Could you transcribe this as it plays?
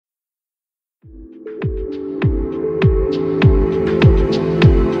Welcome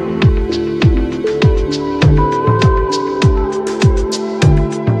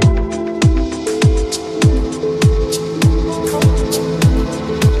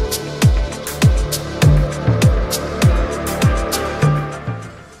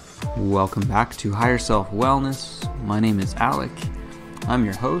back to Higher Self Wellness. My name is Alec. I'm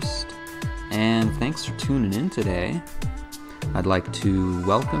your host, and thanks for tuning in today. I'd like to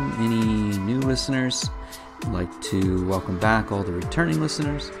welcome any new listeners. I'd like to welcome back all the returning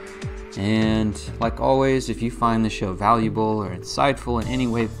listeners. And like always, if you find the show valuable or insightful in any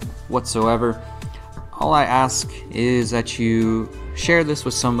way whatsoever, all I ask is that you share this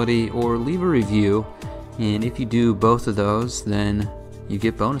with somebody or leave a review. And if you do both of those, then you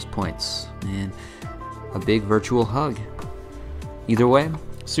get bonus points and a big virtual hug. Either way,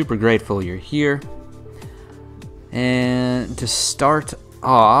 super grateful you're here. And to start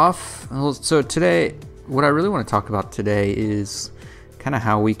off, so today, what I really want to talk about today is kind of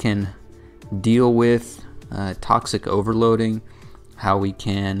how we can deal with toxic overloading, how we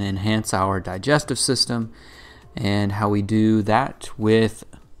can enhance our digestive system, and how we do that with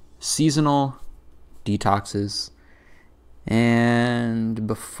seasonal detoxes. And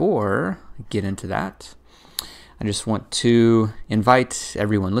before I get into that, I just want to invite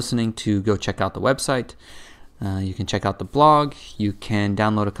everyone listening to go check out the website. You can check out the blog. You can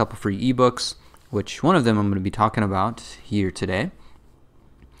download a couple free ebooks, which one of them I'm going to be talking about here today.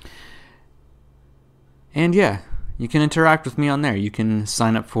 And yeah, you can interact with me on there. You can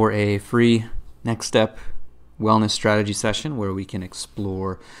sign up for a free Next Step wellness strategy session where we can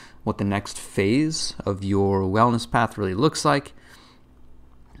explore what the next phase of your wellness path really looks like.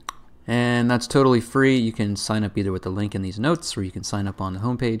 And that's totally free. You can sign up either with the link in these notes, or you can sign up on the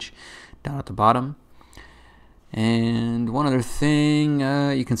homepage down at the bottom. And one other thing,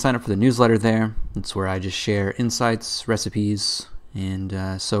 you can sign up for the newsletter there. It's where I just share insights, recipes,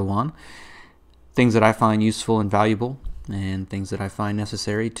 and so on. Things that I find useful and valuable, and things that I find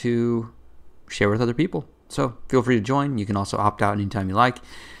necessary to share with other people. So feel free to join. You can also opt out anytime you like.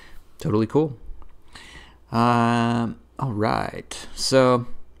 Totally cool. All right. So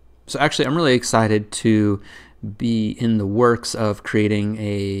actually, I'm really excited to be in the works of creating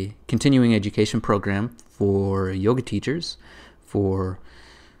a continuing education program for yoga teachers, for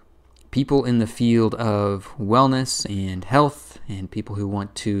people in the field of wellness and health, and people who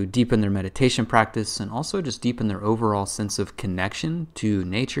want to deepen their meditation practice and also just deepen their overall sense of connection to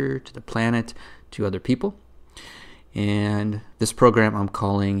nature, to the planet, to other people. And this program I'm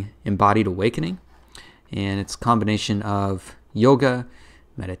calling Embodied Awakening, and it's a combination of yoga,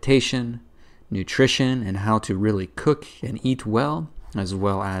 meditation, nutrition, and how to really cook and eat well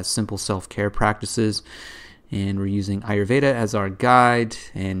as simple self-care practices. And we're using Ayurveda as our guide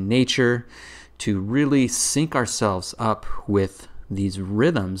and nature to really sync ourselves up with these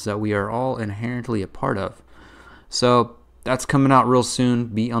rhythms that we are all inherently a part of. So that's coming out real soon.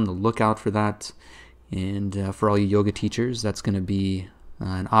 Be on the lookout for that. And for all you yoga teachers, that's going to be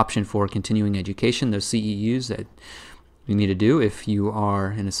an option for continuing education, those CEUs that you need to do if you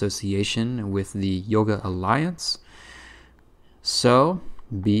are in association with the Yoga Alliance. So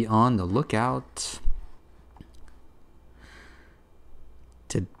be on the lookout.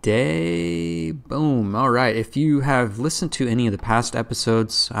 Today, boom. All right. If you have listened to any of the past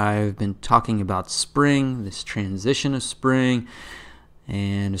episodes, I've been talking about spring, this transition of spring,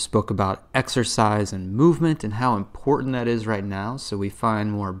 and I spoke about exercise and movement and how important that is right now. So we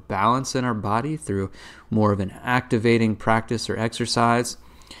find more balance in our body through more of an activating practice or exercise.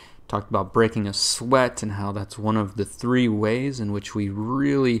 Talked about breaking a sweat and how that's one of the 3 ways in which we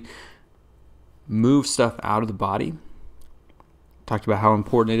really move stuff out of the body. Talked about how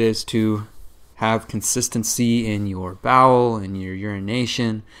important it is to have consistency in your bowel and your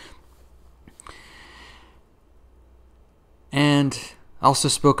urination. And I also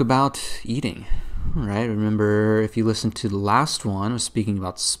spoke about eating, right? Remember, if you listened to the last one, I was speaking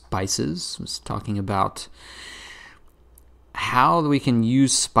about spices. I was talking about how we can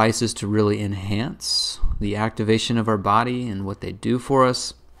use spices to really enhance the activation of our body and what they do for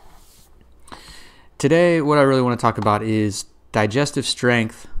us. Today, what I really want to talk about is digestive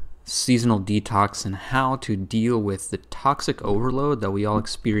strength, seasonal detox, and how to deal with the toxic overload that we all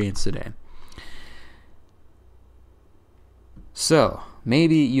experience today. So,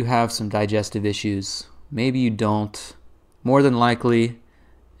 maybe you have some digestive issues. Maybe you don't. More than likely,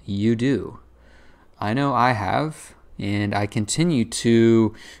 you do. I know I have, and I continue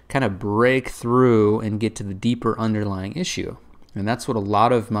to kind of break through and get to the deeper underlying issue. And that's what a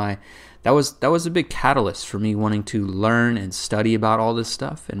lot of my that was a big catalyst for me wanting to learn and study about all this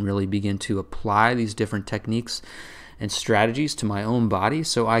stuff and really begin to apply these different techniques and strategies to my own body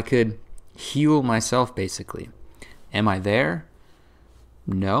so I could heal myself, basically. Am I there?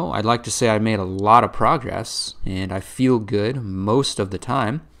 No. I'd like to say I made a lot of progress and I feel good most of the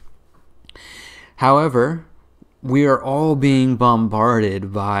time. However, we are all being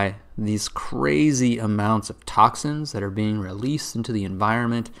bombarded by these crazy amounts of toxins that are being released into the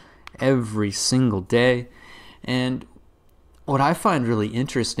environment every single day. And what I find really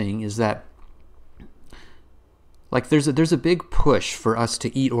interesting is that there's a big push for us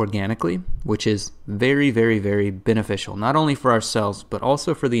to eat organically, which is very, very, very beneficial, not only for ourselves, but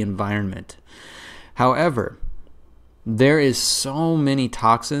also for the environment. However, there is so many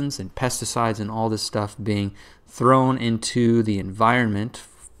toxins and pesticides and all this stuff being thrown into the environment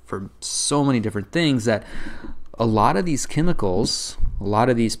for so many different things that a lot of these chemicals, a lot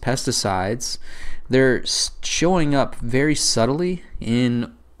of these pesticides, they're showing up very subtly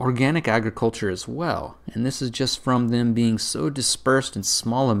in organic agriculture as well. And this is just from them being so dispersed in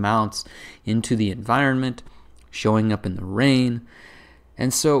small amounts into the environment, showing up in the rain.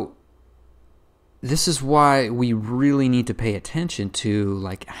 And so this is why we really need to pay attention to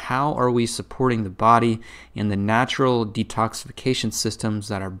how are we supporting the body and the natural detoxification systems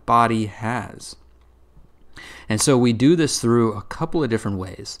that our body has. And so we do this through a couple of different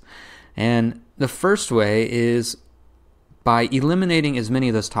ways. And the first way is by eliminating as many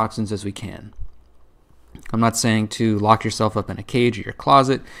of those toxins as we can. I'm not saying to lock yourself up in a cage or your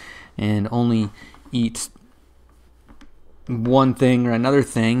closet and only eat one thing or another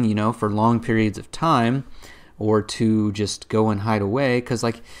thing, for long periods of time, or to just go and hide away, because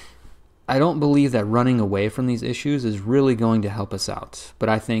I don't believe that running away from these issues is really going to help us out. But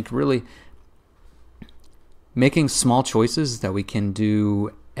I think really making small choices that we can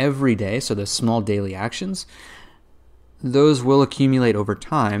do every day, so the small daily actions, those will accumulate over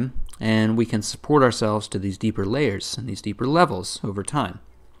time, and we can support ourselves to these deeper layers and these deeper levels over time.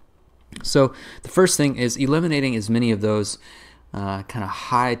 So the first thing is eliminating as many of those kind of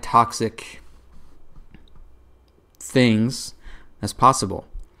high toxic things as possible.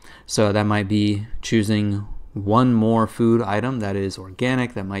 So that might be choosing one more food item that is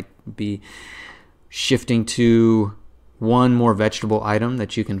organic. That might be shifting to one more vegetable item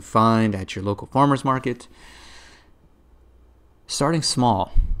that you can find at your local farmer's market. Starting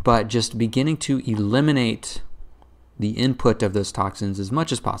small, but just beginning to eliminate the input of those toxins as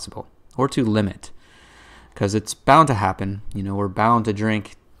much as possible, or to limit, because it's bound to happen. We're bound to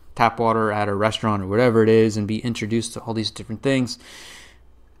drink tap water at a restaurant or whatever it is and be introduced to all these different things.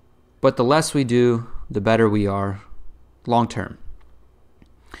 But the less we do, the better we are long term.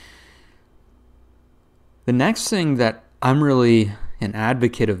 The next thing that I'm really an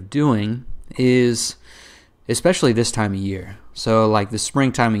advocate of doing is, especially this time of year, so the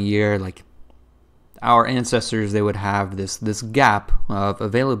springtime of year, our ancestors, they would have this gap of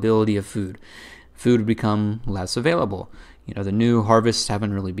availability of food. Food would become less available. The new harvests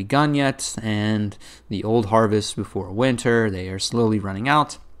haven't really begun yet, and the old harvests before winter, they are slowly running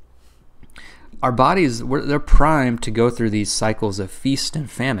out. Our bodies, they're primed to go through these cycles of feast and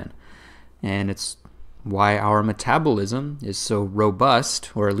famine, and it's why our metabolism is so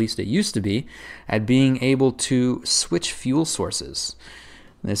robust, or at least it used to be, at being able to switch fuel sources.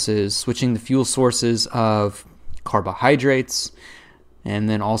 This is switching the fuel sources of carbohydrates, and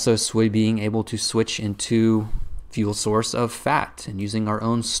then also being able to switch into fuel source of fat and using our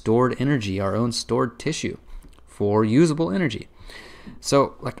own stored energy, our own stored tissue for usable energy.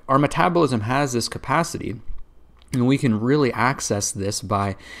 So our metabolism has this capacity, and we can really access this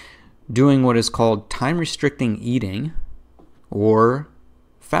by doing what is called time-restricting eating or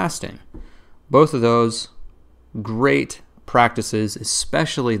fasting. Both of those great practices,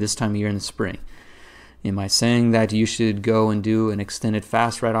 especially this time of year in the spring. Am I saying that you should go and do an extended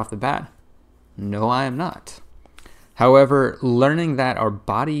fast right off the bat? No, I am not. However, learning that our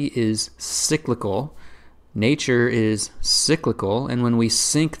body is cyclical, nature is cyclical, and when we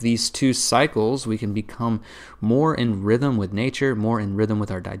sync these two cycles, we can become more in rhythm with nature, more in rhythm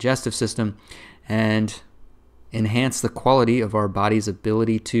with our digestive system, and enhance the quality of our body's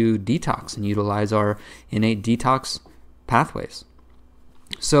ability to detox and utilize our innate detox pathways.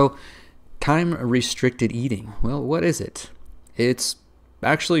 So, time-restricted eating, well, what is it? It's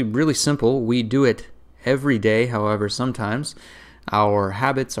actually really simple. We do it every day. However, sometimes our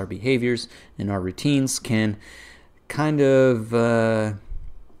habits, our behaviors, and our routines can kind of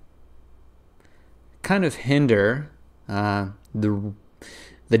hinder the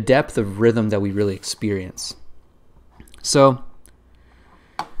depth of rhythm that we really experience. So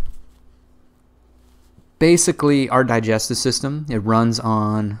basically our digestive system, it runs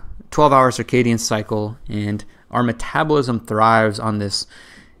on 12-hour circadian cycle, and our metabolism thrives on this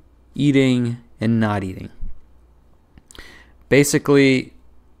eating and not eating. Basically,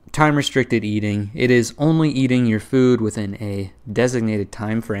 time-restricted eating, it is only eating your food within a designated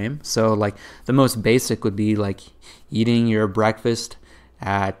time frame. So like the most basic would be like eating your breakfast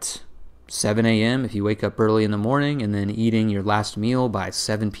at 7 a.m. if you wake up early in the morning, and then eating your last meal by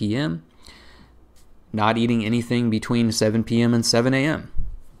 7 p.m. Not eating anything between 7 p.m. and 7 a.m.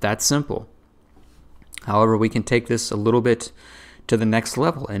 That's simple. However, we can take this a little bit to the next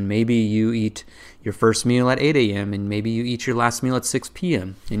level, and maybe you eat your first meal at 8 a.m. and maybe you eat your last meal at 6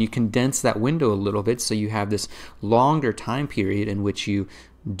 p.m. and you condense that window a little bit so you have this longer time period in which you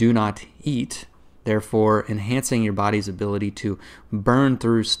do not eat, therefore enhancing your body's ability to burn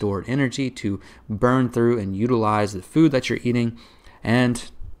through stored energy, to burn through and utilize the food that you're eating,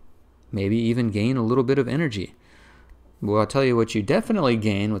 and maybe even gain a little bit of energy. Well, I'll tell you what you definitely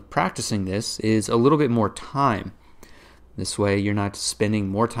gain with practicing this is a little bit more time. This way you're not spending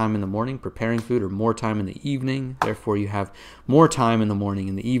more time in the morning preparing food or more time in the evening. Therefore, you have more time in the morning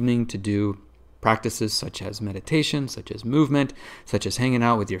and the evening to do practices such as meditation, such as movement, such as hanging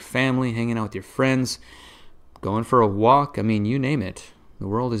out with your family, hanging out with your friends, going for a walk. I mean, you name it. The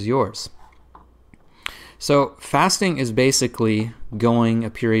world is yours. So fasting is basically going a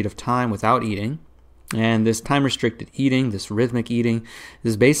period of time without eating. And this time-restricted eating, this rhythmic eating,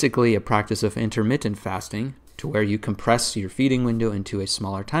 is basically a practice of intermittent fasting, to where you compress your feeding window into a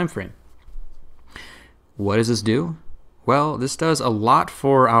smaller time frame. What does this do? Well, this does a lot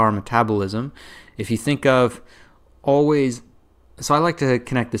for our metabolism. If you think of always, so I like to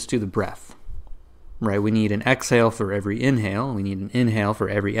connect this to the breath, right? We need an exhale for every inhale. We need an inhale for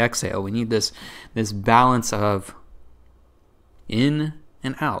every exhale. We need this balance of in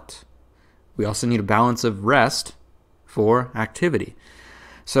and out. We also need a balance of rest for activity.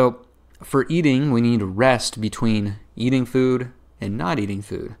 So for eating, we need rest between eating food and not eating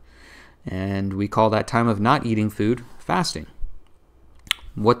food. And we call that time of not eating food fasting.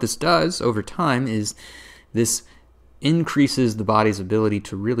 What this does over time is this increases the body's ability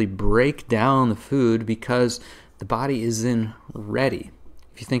to really break down the food because the body isn't ready.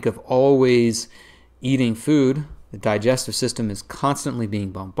 If you think of always eating food, the digestive system is constantly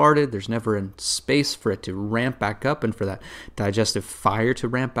being bombarded. There's never a space for it to ramp back up and for that digestive fire to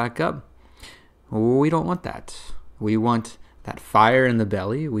ramp back up. We don't want that. We want that fire in the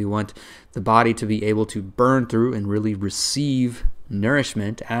belly. We want the body to be able to burn through and really receive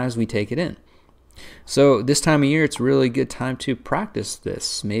nourishment as we take it in. So this time of year, it's really good time to practice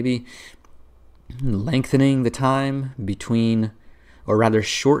this. Maybe lengthening the time between, or rather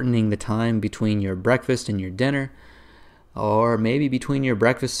shortening the time between your breakfast and your dinner, or maybe between your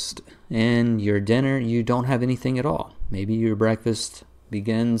breakfast and your dinner, you don't have anything at all. Maybe your breakfast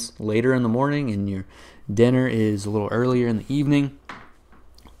begins later in the morning and your dinner is a little earlier in the evening.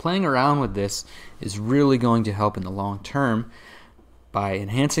 Playing around with this is really going to help in the long term by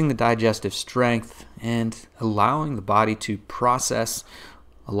enhancing the digestive strength and allowing the body to process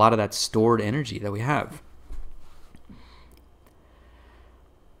a lot of that stored energy that we have.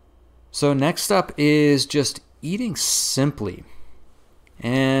 So next up is just eating simply.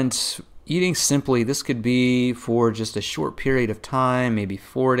 And eating simply, this could be for just a short period of time, maybe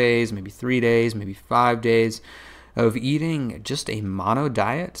 4 days, maybe 3 days, maybe 5 days of eating just a mono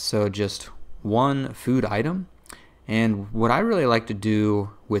diet, so just one food item. And what I really like to do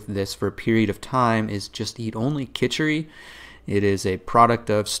with this for a period of time is just eat only khichdi. It is a product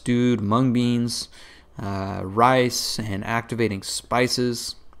of stewed mung beans, rice, and activating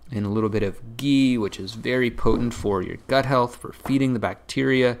spices, and a little bit of ghee, which is very potent for your gut health, for feeding the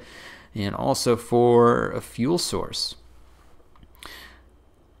bacteria, and also for a fuel source.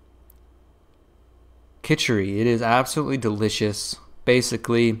 Khichdi, it is absolutely delicious.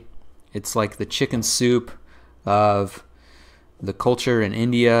 Basically, it's like the chicken soup of the culture in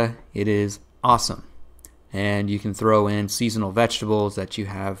India. It is awesome. And you can throw in seasonal vegetables that you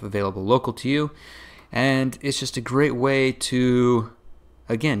have available local to you. And it's just a great way to,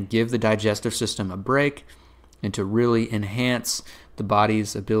 again, give the digestive system a break and to really enhance the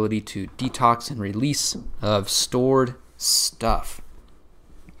body's ability to detox and release of stored stuff.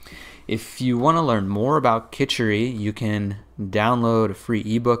 If you want to learn more about khichdi, you can download a free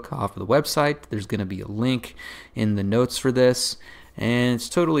ebook off of the website. There's going to be a link in the notes for this, and it's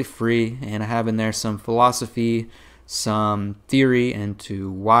totally free. And I have in there some philosophy, some theory into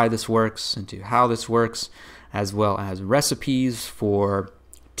why this works, into how this works, as well as recipes for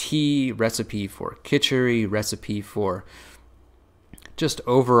tea, recipe for khichdi, recipe for just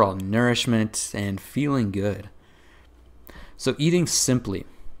overall nourishment and feeling good. So eating simply,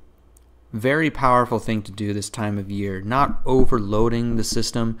 very powerful thing to do this time of year, not overloading the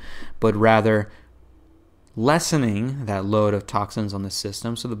system, but rather lessening that load of toxins on the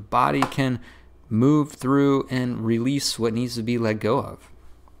system so the body can move through and release what needs to be let go of.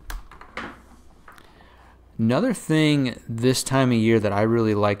 Another thing this time of year that I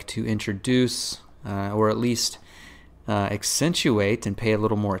really like to introduce, or at least accentuate and pay a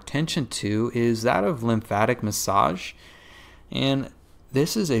little more attention to, is that of lymphatic massage. And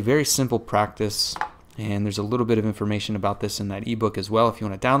this is a very simple practice, and there's a little bit of information about this in that ebook as well if you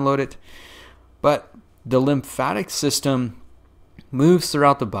want to download it. But the lymphatic system moves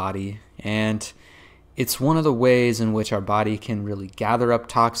throughout the body, and it's one of the ways in which our body can really gather up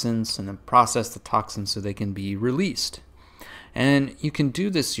toxins and then process the toxins so they can be released. And you can do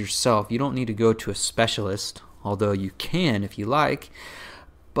this yourself. You don't need to go to a specialist, although you can if you like.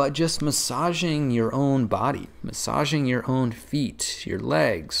 But just massaging your own body, massaging your own feet, your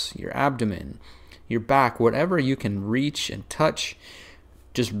legs, your abdomen, your back, whatever you can reach and touch,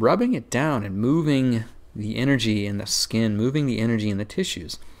 just rubbing it down and moving the energy in the skin, moving the energy in the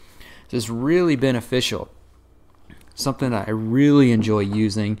tissues. This is really beneficial. Something that I really enjoy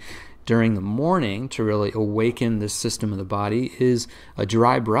using during the morning to really awaken this system of the body is a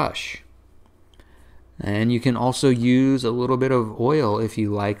dry brush. And you can also use a little bit of oil if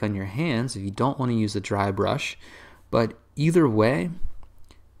you like on your hands if you don't want to use a dry brush. But either way,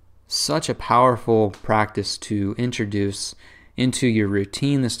 such a powerful practice to introduce into your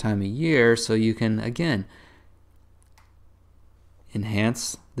routine this time of year so you can, again,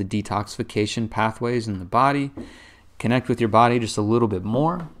 enhance the detoxification pathways in the body, connect with your body just a little bit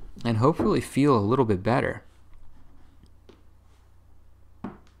more, and hopefully feel a little bit better.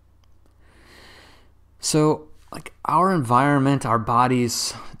 So, like our environment, our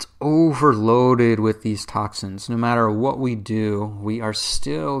bodies, it's overloaded with these toxins. No matter what we do, we are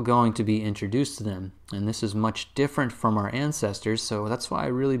still going to be introduced to them. And this is much different from our ancestors. So that's why I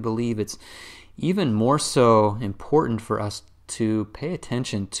really believe it's even more so important for us to pay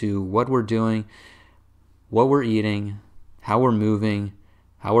attention to what we're doing, what we're eating, how we're moving,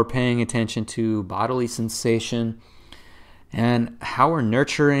 how we're paying attention to bodily sensation, and how we're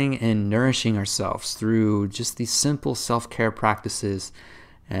nurturing and nourishing ourselves through just these simple self-care practices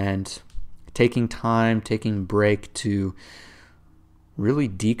and taking time, taking a break to really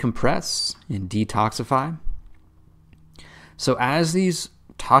decompress and detoxify. So as these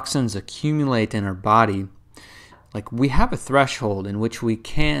toxins accumulate in our body, like we have a threshold in which we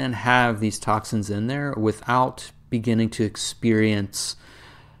can have these toxins in there without beginning to experience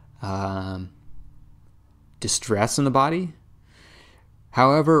distress in the body.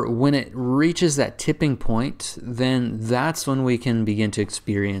 However, when it reaches that tipping point, then that's when we can begin to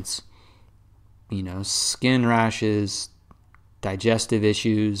experience, skin rashes, digestive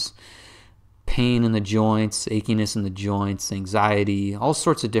issues, pain in the joints, achiness in the joints, anxiety, all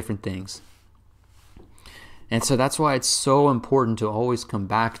sorts of different things. And so that's why it's so important to always come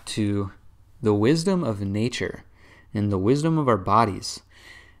back to the wisdom of nature and the wisdom of our bodies.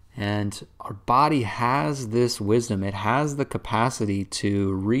 And our body has this wisdom. It has the capacity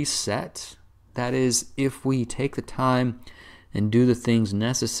to reset. That is, if we take the time and do the things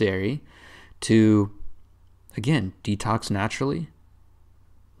necessary to, again, detox naturally,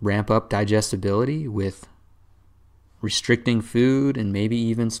 ramp up digestibility with restricting food and maybe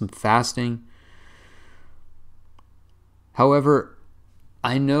even some fasting. However,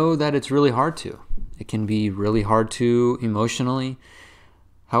 I know that it's really hard to. It can be really hard to emotionally.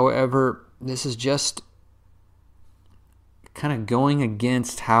 However, this is just kind of going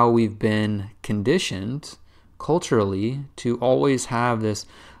against how we've been conditioned culturally to always have this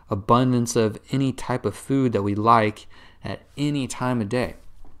abundance of any type of food that we like at any time of day.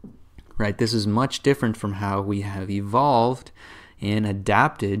 Right? This is much different from how we have evolved and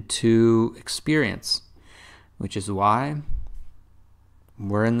adapted to experience, which is why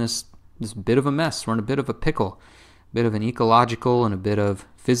we're in this bit of a mess. We're in a bit of a pickle, a bit of an ecological and a bit of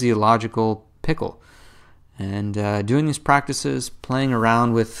physiological pickle. And doing these practices, playing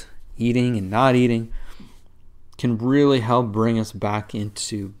around with eating and not eating, can really help bring us back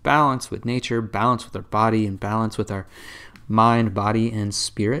into balance with nature, balance with our body, and balance with our mind, body, and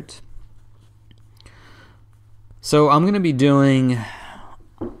spirit. So I'm going to be doing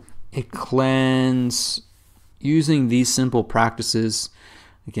a cleanse using these simple practices.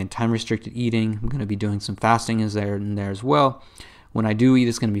 Again, time-restricted eating. I'm going to be doing some fasting in there as well. When I do eat,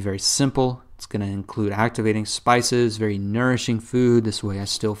 it's going to be very simple. It's going to include activating spices, very nourishing food. This way I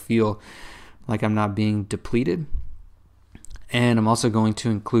still feel like I'm not being depleted. And I'm also going to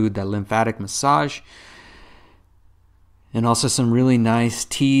include that lymphatic massage and also some really nice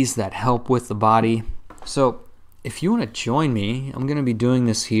teas that help with the body. So if you want to join me, I'm going to be doing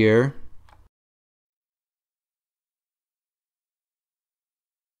this here.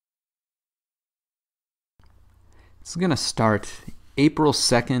 It's going to start April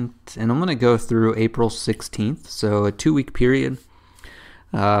 2nd, and I'm going to go through April 16th, so a 2-week period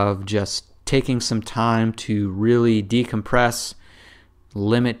of just taking some time to really decompress,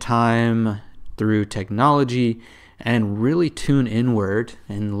 limit time through technology, and really tune inward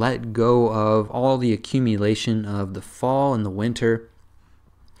and let go of all the accumulation of the fall and the winter.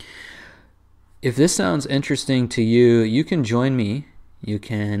 If this sounds interesting to you, you can join me. You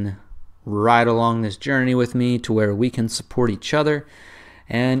can ride along this journey with me to where we can support each other.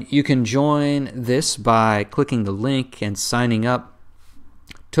 And you can join this by clicking the link and signing up.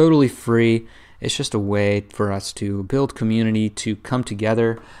 Totally free. It's just a way for us to build community, to come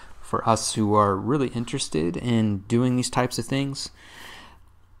together, for us who are really interested in doing these types of things.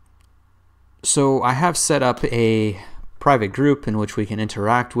 So I have set up a private group in which we can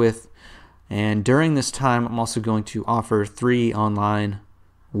interact with. And during this time, I'm also going to offer 3 online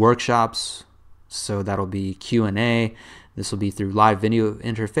workshops. So that'll be Q&A. This will be through live video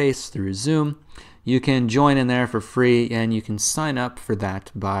interface through Zoom. You can join in there for free, and you can sign up for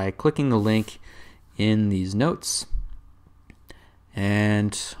that by clicking the link in these notes.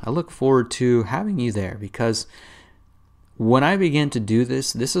 And I look forward to having you there, because when I began to do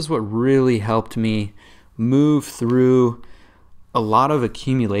this, this is what really helped me move through a lot of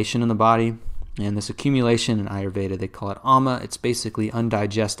accumulation in the body. And this accumulation in Ayurveda, they call it ama. It's basically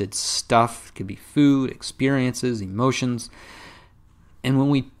undigested stuff. It could be food, experiences, emotions. And when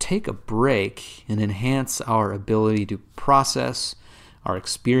we take a break and enhance our ability to process our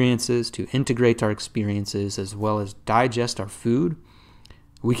experiences, to integrate our experiences, as well as digest our food,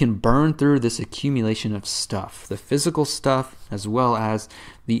 we can burn through this accumulation of stuff, the physical stuff, as well as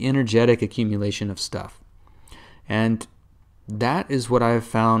the energetic accumulation of stuff. And that is what I have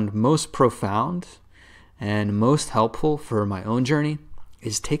found most profound and most helpful for my own journey,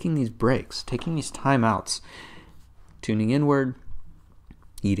 is taking these breaks, taking these timeouts, tuning inward,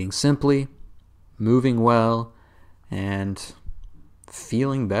 eating simply, moving well, and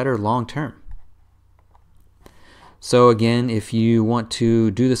feeling better long term. So again, if you want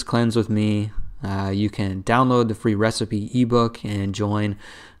to do this cleanse with me, you can download the free recipe ebook and join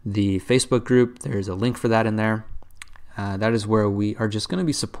the Facebook group. There's a link for that in there. That is where we are just going to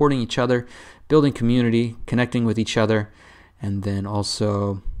be supporting each other, building community, connecting with each other, and then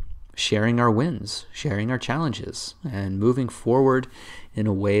also sharing our wins, sharing our challenges, and moving forward in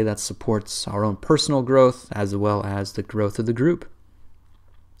a way that supports our own personal growth as well as the growth of the group.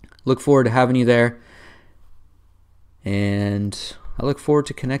 Look forward to having you there, and I look forward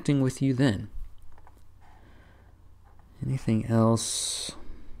to connecting with you then. Anything else?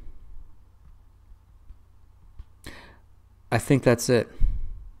 I think that's it.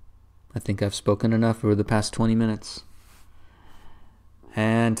 I think I've spoken enough over the past 20 minutes.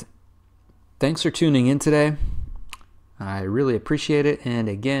 And thanks for tuning in today. I really appreciate it. And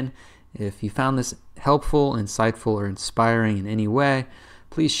again, if you found this helpful, insightful, or inspiring in any way,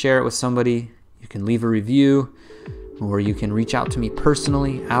 please share it with somebody. You can leave a review, or you can reach out to me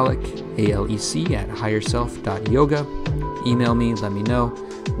personally, Alec, A-L-E-C, at higherself.yoga. Email me, let me know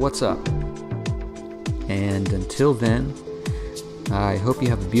what's up. And until then, I hope you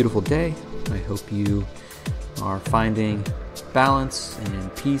have a beautiful day. I hope you are finding balance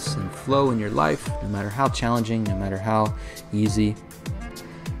and peace and flow in your life, no matter how challenging, no matter how easy.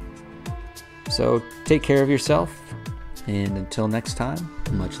 So take care of yourself, and until next time,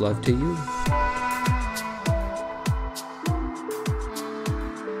 much love to you.